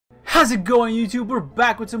How's it going, YouTube? We're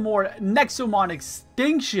back with some more Nexomon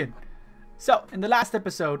Extinction. So, in the last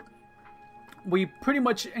episode, we pretty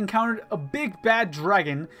much encountered a big bad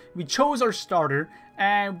dragon. We chose our starter,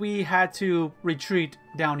 and we had to retreat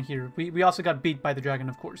down here. We also got beat by the dragon,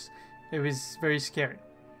 of course. It was very scary.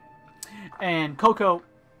 And Coco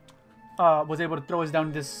was able to throw us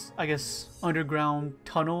down this, I guess, underground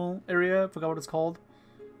tunnel area. I forgot what it's called.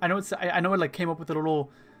 I know it like came up with a little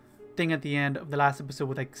thing at the end of the last episode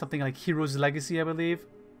with like something like Hero's Legacy, I believe.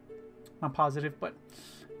 Not positive, but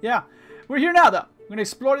yeah. We're here now though. We're gonna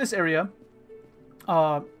explore this area.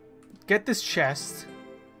 Get this chest.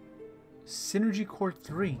 Synergy Core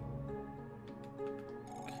 3.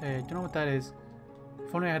 Okay, I don't know what that is.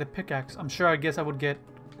 If only I had a pickaxe. I'm sure I guess I would get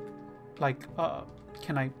like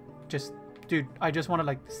can I just, dude, I just wanna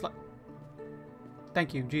like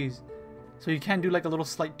thank you, jeez. So you can do like a little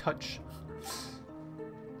slight touch.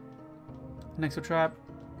 Nexo trap.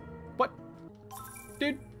 What?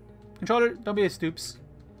 Dude. Controller, don't be a stoops.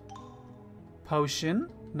 Potion.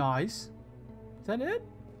 Nice. Is that it?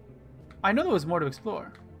 I know there was more to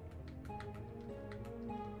explore.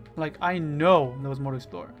 Like, I know there was more to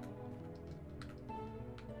explore.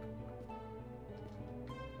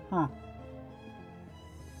 Huh.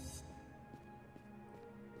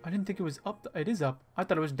 I didn't think it was up. It is up. I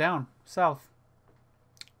thought it was down. South.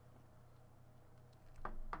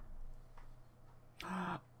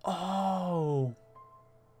 Oh.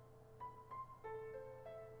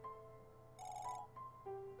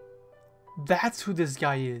 That's who this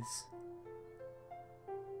guy is.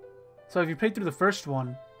 So if you played through the first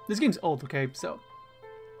one, this game's old, okay? So,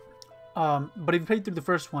 but if you played through the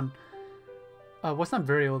first one, well, it's not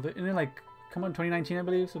very old. Isn't it like come on 2019, I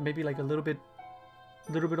believe? So maybe like a little bit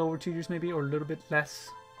over 2 years, maybe, or a little bit less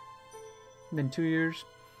than 2 years.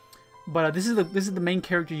 But this is the main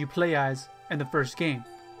character you play as in the first game.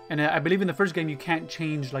 And I believe in the first game you can't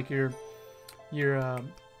change like your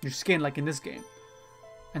skin like in this game.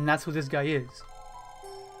 And that's who this guy is.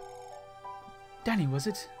 Danny, was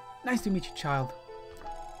it? Nice to meet you, child.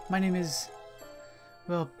 My name is...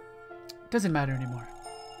 well, doesn't matter anymore.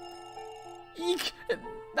 Eek!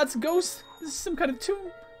 That's a ghost? This is some kind of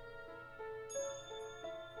tomb.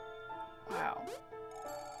 Wow.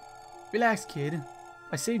 Relax, kid.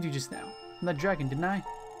 I saved you just now from that dragon, didn't I?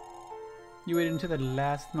 You waited until the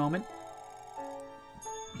last moment.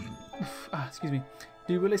 Excuse me.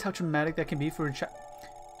 Do you realize how traumatic that can be for a child?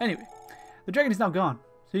 Anyway, the dragon is now gone,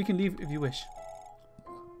 so you can leave if you wish.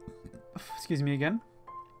 Excuse me again.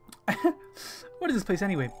 What is this place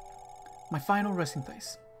anyway? My final resting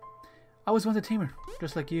place. I was once a tamer,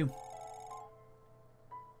 just like you.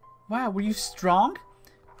 Wow, were you strong?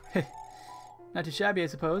 Not too shabby, I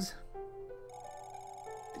suppose.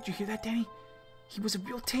 Did you hear that, Danny? He was a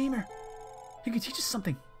real tamer. He could teach us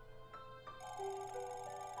something.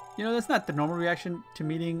 You know, that's not the normal reaction to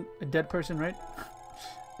meeting a dead person, right?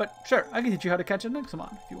 But sure, I can teach you how to catch a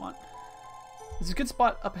Nexomon if you want. There's a good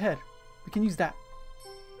spot up ahead. We can use that.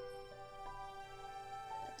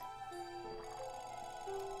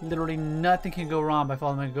 Literally nothing can go wrong by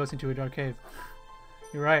following a ghost into a dark cave.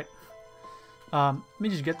 You're right. Let me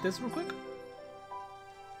just get this real quick.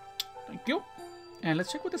 Thank you. And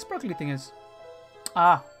let's check what this sparkly thing is.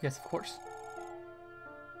 Ah, yes, of course.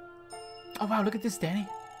 Oh wow, look at this, Danny.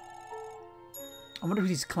 I wonder who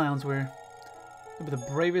these clowns were. They were the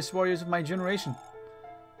bravest warriors of my generation.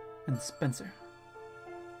 And Spencer.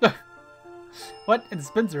 What? And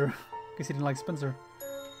Spencer? Guess he didn't like Spencer.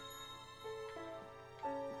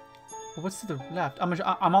 But what's to the left?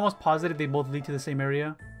 I'm almost positive they both lead to the same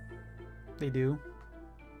area. They do.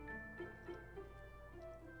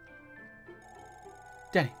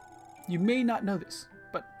 Danny, you may not know this,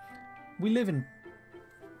 but we live in...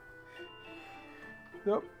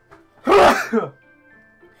 Yep.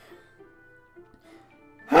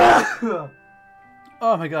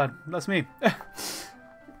 Oh my god, that's me.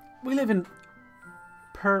 We live in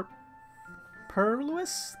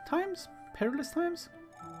perilous times? Perilous times?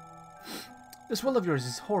 This world of yours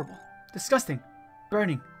is horrible, disgusting,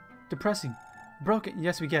 burning, depressing, broken.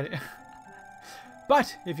 Yes, we get it.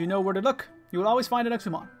 But if you know where to look, you will always find an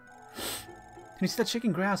Nexomon. Can you see that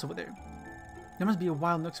shaking grass over there? There must be a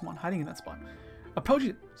wild Nexomon hiding in that spot. Approach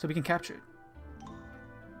it so we can capture it.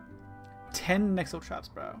 10 Nexo traps,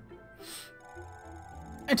 bro.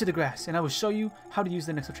 Enter the grass, and I will show you how to use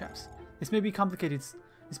the Nexo traps. This may be complicated.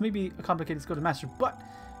 This may be a complicated skill to master, but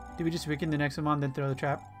did we just weaken the Nexomon then throw the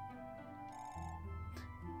trap?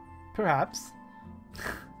 Perhaps.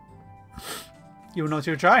 You know what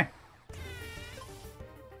you'll try.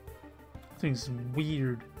 Thing's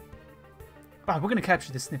weird. Alright, we're gonna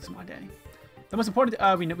capture this Nexomon, Danny. The most important,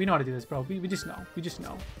 we know how to do this, bro. We just know. We just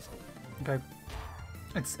know. Okay.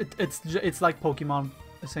 It's like Pokemon,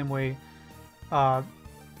 the same way. I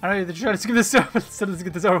don't know, they're trying to skip this over, but let's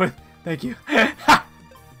get this over with. Thank you.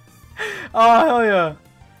 Oh, hell yeah.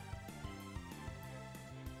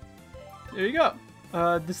 There you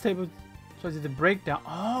go. This table shows you the breakdown.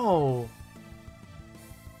 Oh.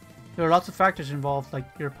 There are lots of factors involved, like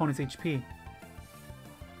your opponent's HP.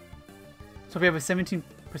 So we have a 17%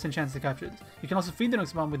 chance to capture this. You can also feed the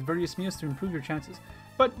Nexomon with various meals to improve your chances.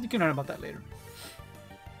 But you can learn about that later.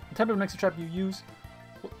 The type of Nexo Trap you use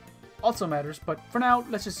also matters, but for now,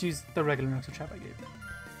 let's just use the regular Nexo Trap I gave you.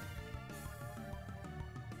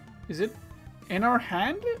 Is it in our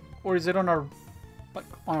hand? Or is it on our, like,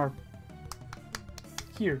 on our,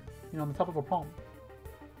 here, you know, on the top of our palm?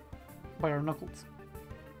 By our knuckles.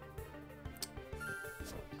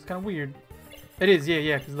 It's kind of weird. It is,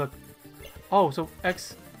 yeah, because look. Oh, so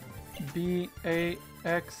X, B, A,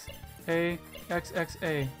 X, A, X, X,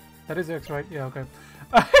 A. That is X, right? Yeah, okay.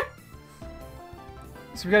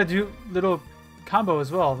 So we gotta do little combo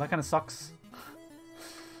as well. That kind of sucks.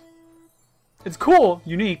 It's cool,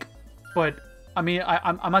 unique, but I mean,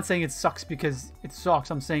 I'm not saying it sucks because it sucks.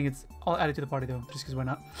 I'm saying I'll add it to the party though, just because why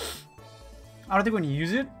not? I don't think we're gonna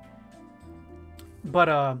use it, but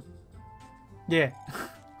yeah.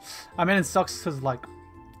 I mean, it sucks because like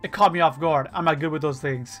it caught me off guard. I'm not good with those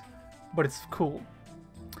things, but it's cool.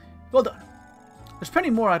 Well done. There's plenty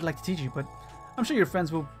more I'd like to teach you, but I'm sure your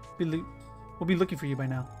friends will be looking for you by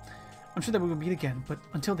now. I'm sure that we will meet again, but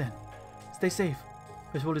until then, stay safe.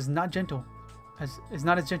 This world is not as gentle as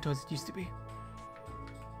it used to be.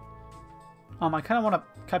 I kind of want to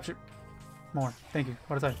capture more. Thank you.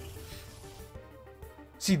 What is that?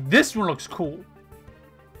 See, this one looks cool.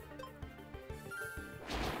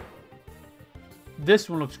 This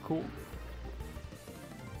one looks cool.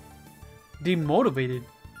 Demotivated.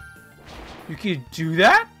 You can do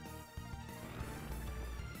that?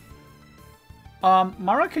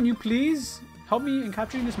 Mara, can you please help me in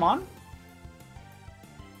capturing this mon?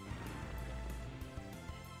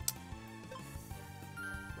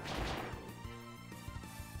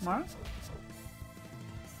 Mara?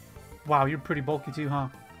 Wow, you're pretty bulky too, huh?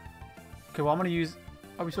 Okay, well, I'm gonna use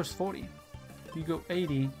a resource 40. You go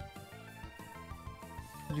 80. You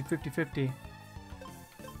do 50-50.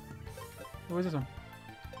 Where's this one?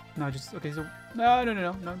 No, just okay. So no.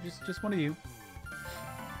 Just one of you.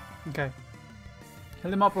 Okay.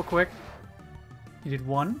 Heal him up real quick. You did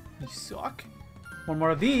one. You suck. One more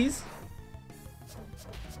of these.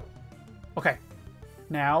 Okay.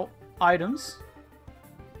 Now items.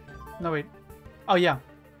 No wait. Oh yeah.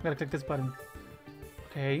 Gotta click this button.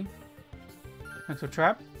 Okay. Nexo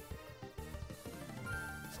Trap.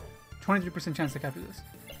 23% chance to capture this.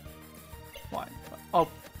 Why? Oh.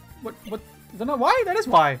 What? Is that not why? That is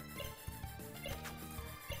why.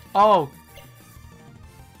 Oh.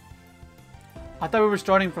 I thought we were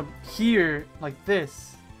starting from here, like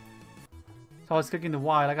this. So I was clicking the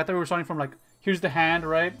Y. Like, I thought we were starting from, like, here's the hand,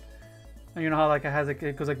 right? And you know how, like,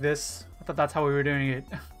 it goes like this? I thought that's how we were doing it.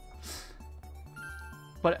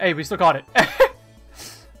 But, hey, we still got it.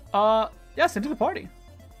 Yeah, send to the party.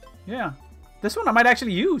 Yeah. This one I might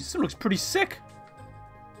actually use. This one looks pretty sick.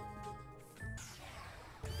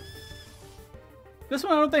 This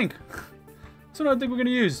one I don't think. This one I don't think we're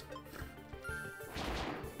gonna use.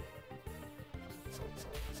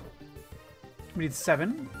 We need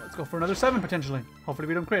 7. Let's go for another 7 potentially. Hopefully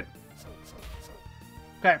we don't crit.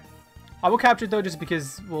 Okay. I will capture it though just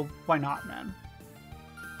because, well, why not, man?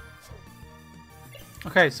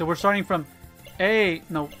 Okay, so we're starting from A.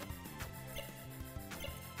 No.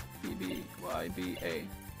 B, B, Y, B, A.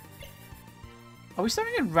 Are we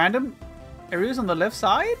starting at random areas on the left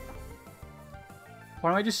side? Or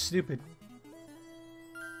am I just stupid?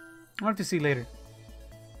 I'll have to see later.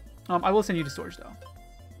 I will send you to storage though.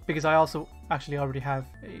 Because I also actually already have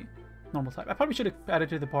a normal type. I probably should have added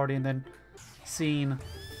to the party and then seen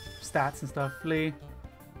stats and stuff. Flee.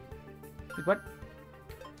 Wait, what?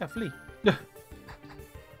 Yeah, flee.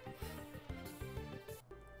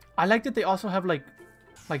 I like that they also have like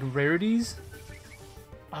rarities.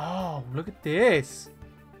 Oh, look at this.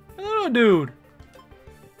 Hello, dude.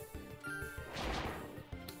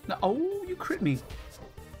 No, oh, you crit me.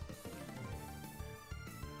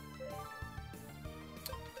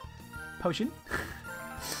 Potion.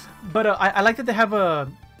 But I like that they have the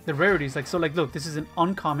rarities. Like, so, like, look, this is an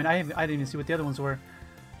uncommon. I didn't even see what the other ones were.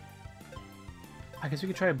 I guess we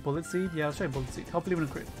could try a bullet seed. Yeah, let's try a bullet seed. Hopefully we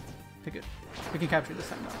don't crit. Okay, good. We can capture it this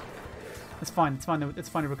time now. It's fine. It's fine. It's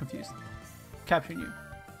fine if we're confused. Capturing you.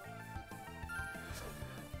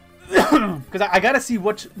 Because I gotta see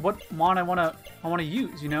what mon I wanna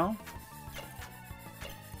use, you know?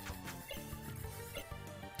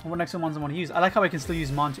 What Nexomons I wanna use. I like how I can still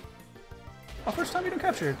use mon too. Oh, first time you don't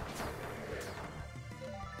capture it.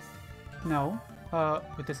 No.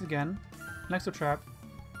 With this again. Nexo trap.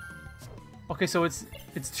 Okay, so it's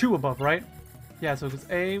 2 above, right? Yeah, so it's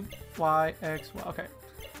A, Y, X, Y. Okay.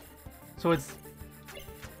 So it's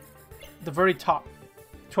the very top.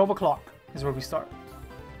 12 o'clock is where we start.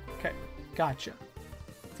 Okay, gotcha.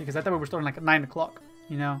 Because I thought we were starting like at 9 o'clock,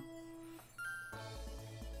 you know?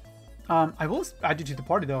 I will add you to the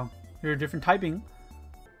party though. You're a different typing.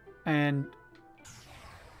 And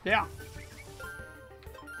yeah.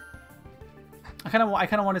 I kind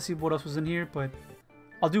of want to see what else was in here, but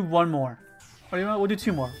I'll do one more. Or you know what? We'll do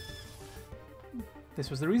 2 more. This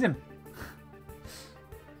was the reason.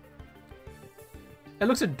 It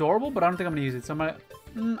looks adorable, but I don't think I'm gonna use it. So I'm gonna.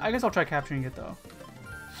 I guess I'll try capturing it though.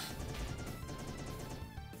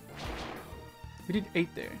 We did 8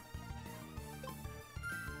 there.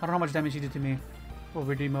 I don't know how much damage he did to me. Well,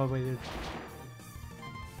 we're demotivated.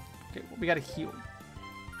 Okay, well, we gotta heal.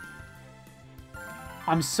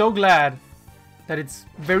 I'm so glad that it's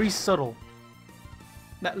very subtle.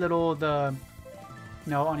 That little,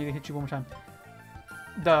 No, I need to hit you one more time.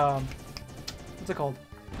 What's it called?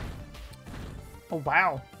 Oh,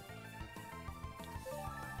 wow.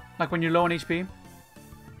 Like when you're low on HP.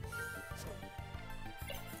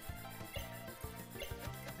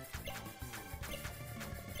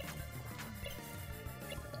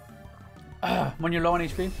 When you're low on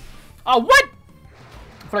HP. Oh, what?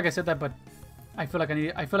 I feel like I said that, but I feel like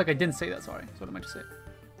I didn't say that. Sorry, that's what I meant to say.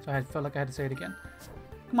 So I felt like I had to say it again.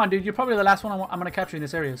 Come on, dude. You're probably the last one I'm gonna capture in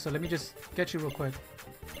this area. So let me just get you real quick.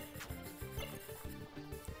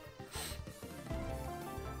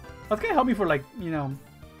 That's gonna help me for, like, you know,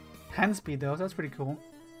 hand speed though. So that's pretty cool.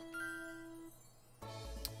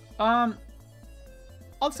 I'll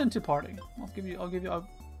send to party. I'll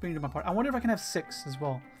bring you to my party. I wonder if I can have 6 as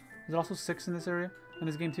well. Is there also 6 in this area in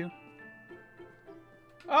this game too?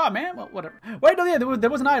 Oh man, well, whatever. Wait, no, yeah, there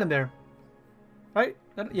was an item there, right?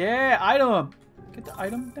 Yeah, item. Get the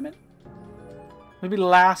item, damn it. Maybe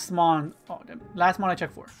last mon. Oh, damn it. Last mon I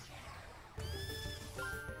checked for.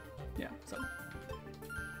 Yeah. So.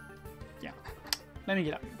 Yeah. Let me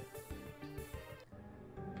get out here.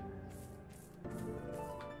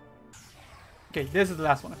 Okay, this is the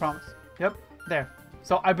last one, I promise. Yep, there.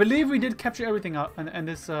 So I believe we did capture everything out in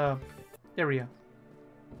this area.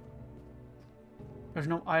 There's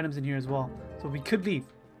no items in here as well, so we could leave.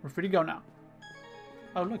 We're free to go now.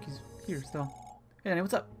 Oh look, he's here still. Hey Danny,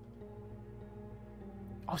 what's up?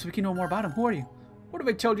 Oh, so we can know more about him. Who are you? What if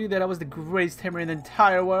I told you that I was the greatest tamer in the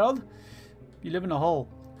entire world? You live in a hole.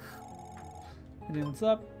 And then what's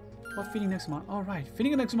up? What feeding Nexomon? Oh right,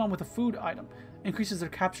 feeding a Nexomon with a food item increases their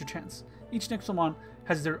capture chance. Each Nexomon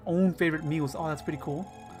has their own favorite meals. Oh, that's pretty cool.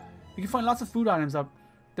 You can find lots of food items up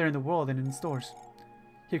there in the world and in stores.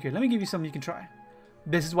 Here, let me give you something you can try.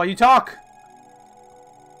 This is why you talk.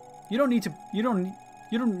 You don't need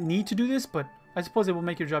to do this, but I suppose it will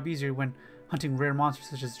make your job easier when hunting rare monsters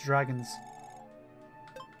such as dragons.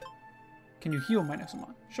 Can you heal my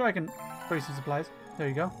Nexomon? Sure, I can bring some supplies. There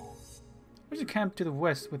you go. There's a camp to the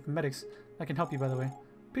west with medics that can help you, by the way.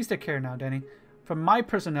 Please take care now, Danny. From my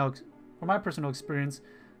personal experience,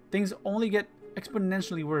 things only get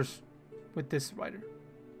exponentially worse with this rider.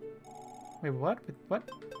 Wait, what? With what?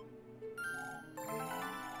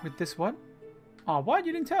 With this what? Oh, what?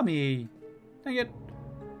 You didn't tell me. Dang it.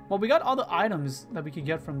 Well, we got all the items that we could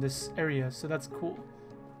get from this area, so that's cool.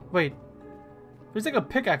 Wait. There's like a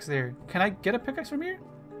pickaxe there. Can I get a pickaxe from here?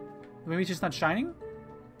 Maybe it's just not shining?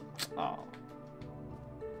 Oh.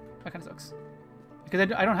 That kind of sucks.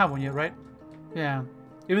 Because I don't have one yet, right? Yeah.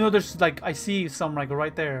 Even though there's like, I see some like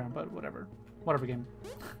right there, but whatever. Whatever game.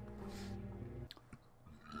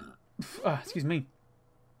 Excuse me.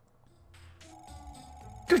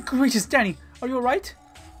 Good gracious, Danny! Are you alright?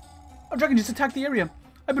 A dragon just attacked the area.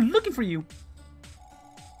 I've been looking for you.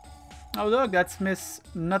 Oh look, that's Miss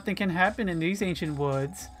Nothing Can Happen in these ancient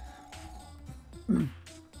woods. We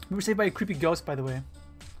were saved by a creepy ghost, by the way.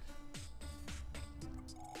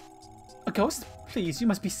 A ghost? Please, you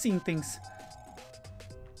must be seeing things.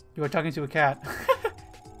 You are talking to a cat.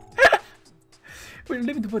 We're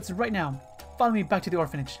leaving the woods right now. Follow me back to the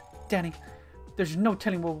orphanage. Danny, there's no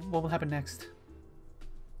telling what will happen next.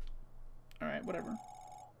 Alright, whatever.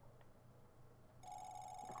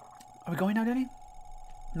 Are we going now, Danny?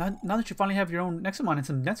 Now that you finally have your own Nexomon and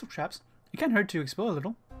some Nexo traps, it can't hurt to explore a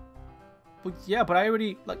little. But yeah, but I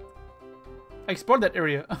already, like, I explored that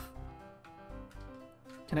area.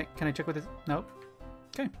 Can I check with this? No.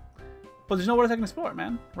 Okay. But there's nowhere else I can explore,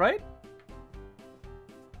 man. Right?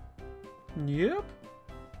 Yep.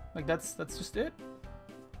 Like, that's just it.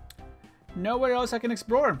 Nowhere else I can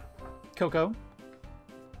explore, Coco.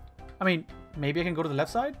 I mean, maybe I can go to the left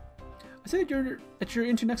side? I say that you're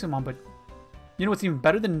into Nexomon, but you know what's even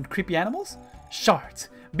better than creepy animals? Shards.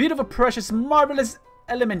 Beautiful, precious, marvelous,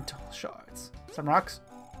 elemental shards. Some rocks.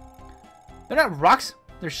 They're not rocks.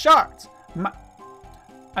 They're shards.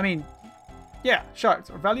 I mean, yeah,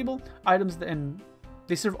 shards are valuable items and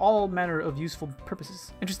they serve all manner of useful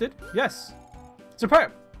purposes. Interested? Yes.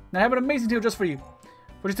 Superb. Now I have an amazing deal just for you.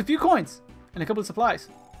 For just a few coins and a couple of supplies,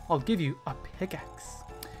 I'll give you a pickaxe.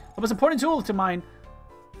 The most important tool to mine.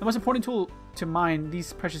 The most important tool to mine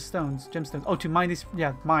these precious stones, gemstones. Oh, to mine these.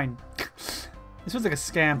 Yeah, mine. This was like a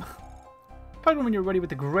scam. Probably when you're ready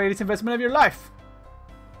with the greatest investment of your life.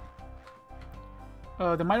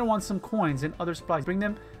 The miner wants some coins and other supplies. Bring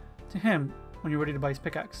them to him when you're ready to buy his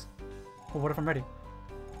pickaxe. Well, what if I'm ready?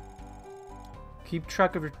 Keep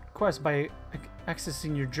track of your quest by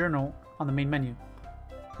accessing your journal on the main menu.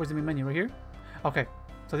 Where's the main menu? Right here? Okay,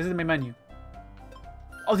 so this is the main menu.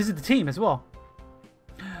 Oh, this is the team as well.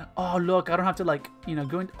 Oh, look, I don't have to, like, you know,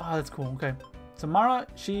 go in. Oh, that's cool. Okay. So Mara,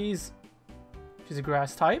 she's a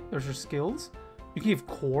grass type. There's her skills. You can give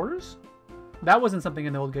cores. That wasn't something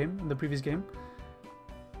in the old game, in the previous game.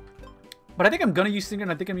 But I think I'm going to use Stinger,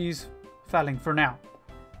 and I think I'm going to use Fatling for now.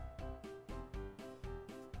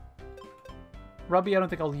 Robbie, I don't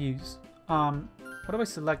think I'll use. What if I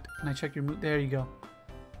select and I check your mood? There you go.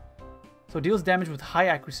 So deals damage with high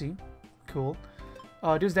accuracy. Cool.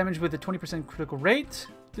 Deals damage with a 20% critical rate.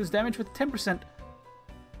 Deals damage with 10%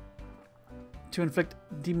 to inflict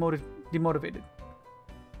demotivated.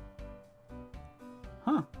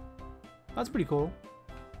 Huh. That's pretty cool.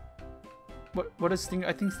 What is Stinger?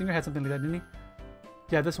 I think Stinger had something like that, didn't he?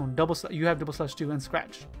 Yeah, this one. You have double slash 2 and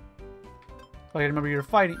scratch. Okay, remember you're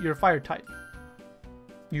a fire type.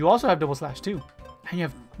 You also have double slash 2.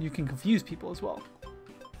 And you can confuse people as well.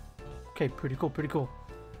 Okay, pretty cool, pretty cool.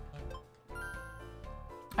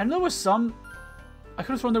 And there was some, I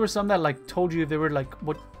could have sworn there were some that like told you if they were like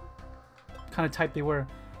what kind of type they were.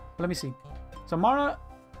 But let me see. So Mara,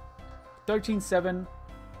 13-7.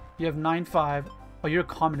 You have 9-5. Oh, you're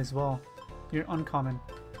common as well. You're uncommon.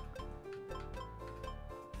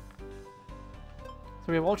 So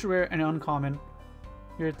we have ultra rare and uncommon.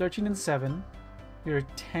 You're 13-7. You're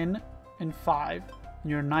 10-5. And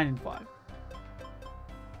you're 9-5.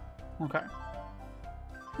 Okay.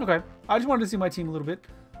 Okay. I just wanted to see my team a little bit.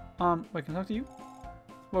 Wait, can I talk to you?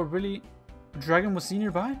 Well, really? A dragon was seen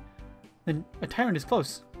nearby? Then a tyrant is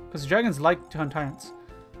close. Because dragons like to hunt tyrants.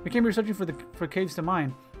 We came here searching for caves to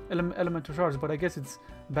mine. Elemental shards, but I guess it's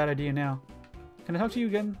a bad idea now. Can I talk to you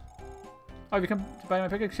again? Oh, if you come to buy my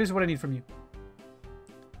pickaxe, here's what I need from you.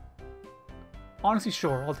 Honestly,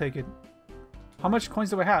 sure, I'll take it. How much coins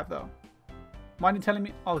do I have, though? Mind you telling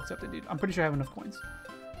me? I'll accept it, dude. I'm pretty sure I have enough coins.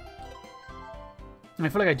 And I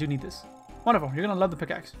feel like I do need this. Wonderful. You're gonna love the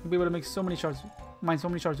pickaxe. You'll be able to make so many shards. Mine so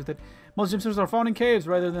many shards with it. Most gemstones are found in caves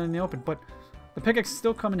rather than in the open, but the pickaxe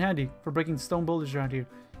still come in handy for breaking stone boulders around here,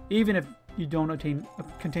 even if you don't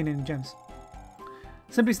contain any gems.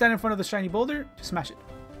 Simply stand in front of the shiny boulder to smash it.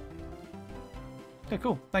 Okay,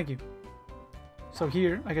 cool. Thank you. So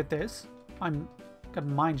here, I get this. Got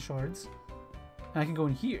mine shards. And I can go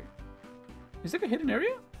in here. Is there a hidden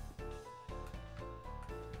area?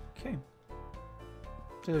 Okay.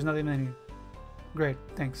 So there's nothing in here. Great,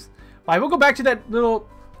 thanks. I will go back to that little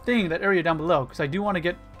thing, that area down below, because I do want to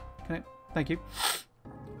get... Thank you.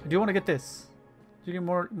 I do want to get this. You get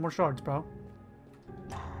more shards, bro.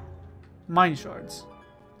 Mine shards.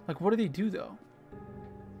 Like, what do they do, though?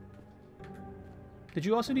 Did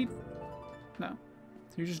you also need... No.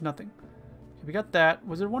 So you're just nothing. Okay, we got that.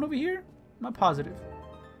 Was there one over here? I'm not positive.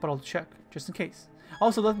 But I'll check, just in case.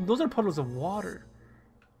 Also, those are puddles of water.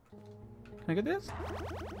 Can I get this?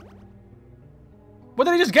 What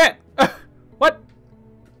did I just get? What?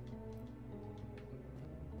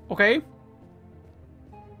 Okay.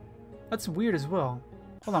 That's weird as well.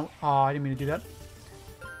 Hold on. Oh, I didn't mean to do that.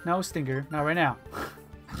 No Stinger. Not right now.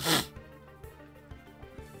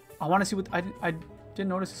 I want to see what... I didn't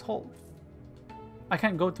notice this hole. I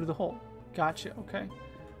can't go through the hole. Gotcha. Okay.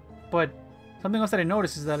 But something else that I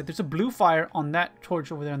noticed is that there's a blue fire on that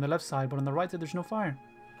torch over there on the left side, but on the right side there's no fire.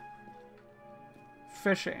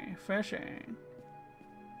 Fishing. Fishing.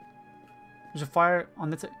 There's a fire on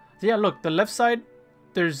that side. So yeah, look. The left side,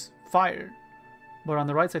 there's fire. But on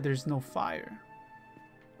the right side, there's no fire.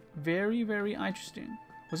 Very, very interesting.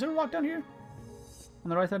 Was there a rock down here? On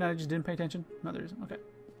the right side, I just didn't pay attention? No, there isn't. Okay.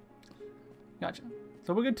 Gotcha.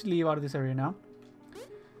 So we're good to leave out of this area now.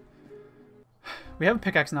 We have a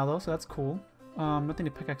pickaxe now though, so that's cool. Nothing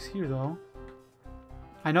to pickaxe here though.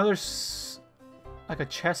 I know there's like a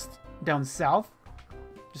chest down south,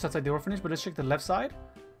 just outside the orphanage, but let's check the left side.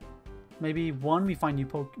 Maybe one we find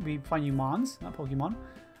new mons, not Pokemon.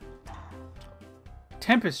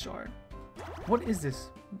 Tempest Shard. What is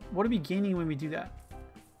this? What are we gaining when we do that?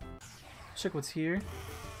 Let's check what's here.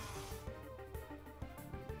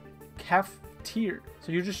 Calf tier.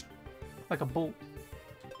 So you're just like a bull.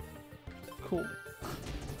 Cool.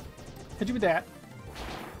 Hit you with that.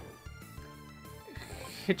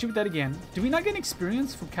 Hit you with that again. Do we not get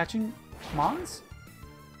experience from catching mons?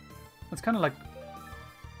 That's kind of like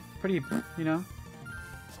pretty, you know,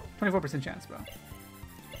 24% chance, bro.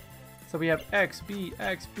 So we have X, B,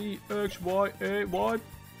 X, B, X, Y, A, Y.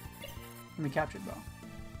 And we captured, bro.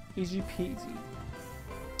 Easy peasy.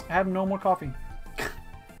 I have no more coffee.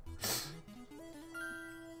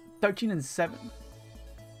 13 and 7.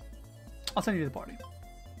 I'll send you to the party.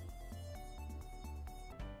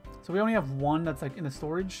 So we only have one that's like in the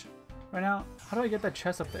storage right now. How do I get that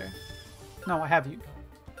chest up there? No, I have you.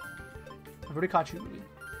 I've already caught you, Ruby.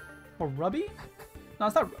 Or Rubby? No,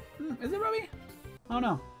 it's not. Is it Rubby? I don't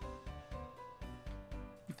know.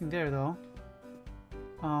 Nothing there though.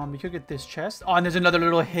 We could get this chest. Oh, and there's another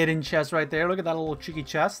little hidden chest right there. Look at that little cheeky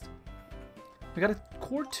chest. We got a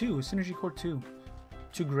core 2, synergy core 2.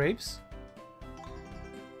 2 grapes.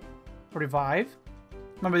 Revive.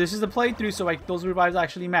 Remember, this is the playthrough, so like those revives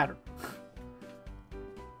actually matter.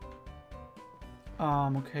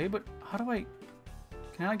 Okay, but how do I...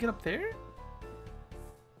 Can I get up there?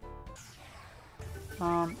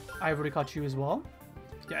 I've already caught you as well.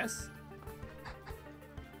 Yes.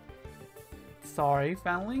 Sorry,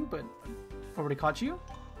 Fanling, but I've already caught you.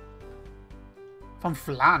 From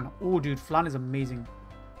Flan. Oh, dude, Flan is amazing.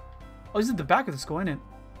 Oh, this is the back of the skull, isn't it?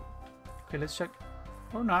 Okay, let's check.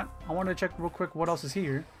 Or not. I want to check real quick what else is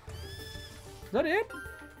here. Is that it?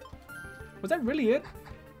 Was that really it?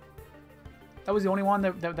 That was the only one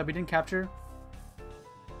that we didn't capture?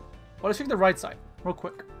 Well, let's check the right side real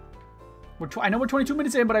quick. I know we're 22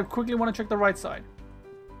 minutes in, but I quickly want to check the right side.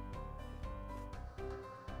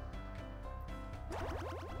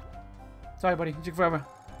 Sorry, buddy. It took forever.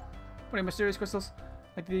 Putting mysterious crystals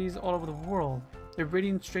like these all over the world. They're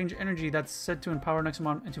radiant strange energy that's said to empower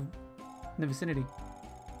Nexomon in the vicinity.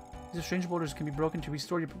 These strange boulders can be broken to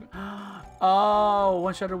restore your... Oh,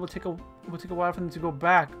 one shadow will take a while for them to go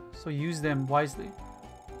back, so use them wisely.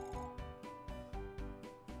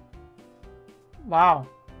 Wow.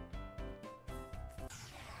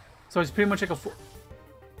 So it's pretty much like a...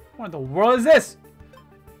 What in the world is this?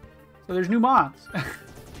 So there's new mons.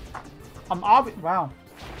 I'm obvious. Wow.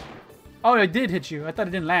 Oh, I did hit you. I thought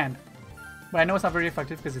it didn't land. But I know it's not very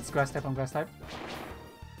effective because it's grass type on grass type.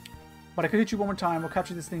 But I could hit you one more time. We'll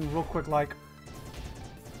capture this thing real quick like.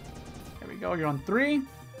 There we go. You're on 3.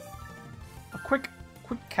 A quick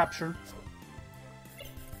capture.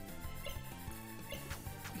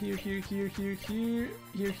 Here.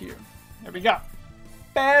 There we go.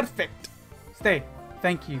 Perfect. Stay.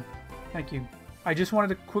 Thank you. Thank you. I just wanted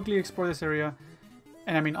to quickly explore this area.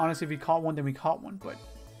 And I mean, honestly, if we caught one, then we caught one. But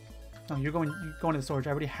no, you're going to the storage. I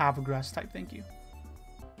already have a grass type. Thank you.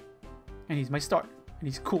 And he's my start. And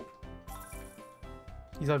he's cool.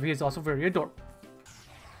 He's also very adorable.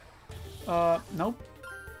 Nope.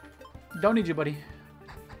 Don't need you, buddy.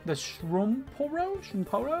 The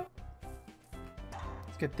Shrumporo?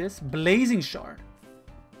 Let's get this. Blazing Shard.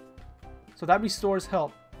 So that restores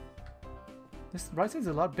health. This right side is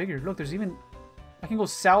a lot bigger. Look, there's even... I can go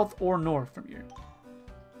south or north from here.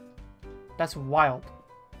 That's wild.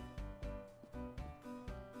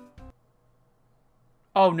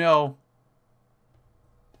 Oh, no.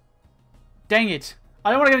 Dang it. I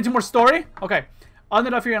don't want to get into more story. Okay. I'll end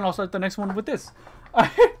it off here and I'll start the next one with this.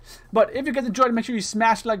 But if you guys enjoyed, make sure you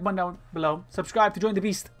smash the like button down below. Subscribe to join the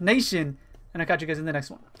Beast Nation. And I'll catch you guys in the next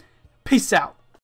one. Peace out.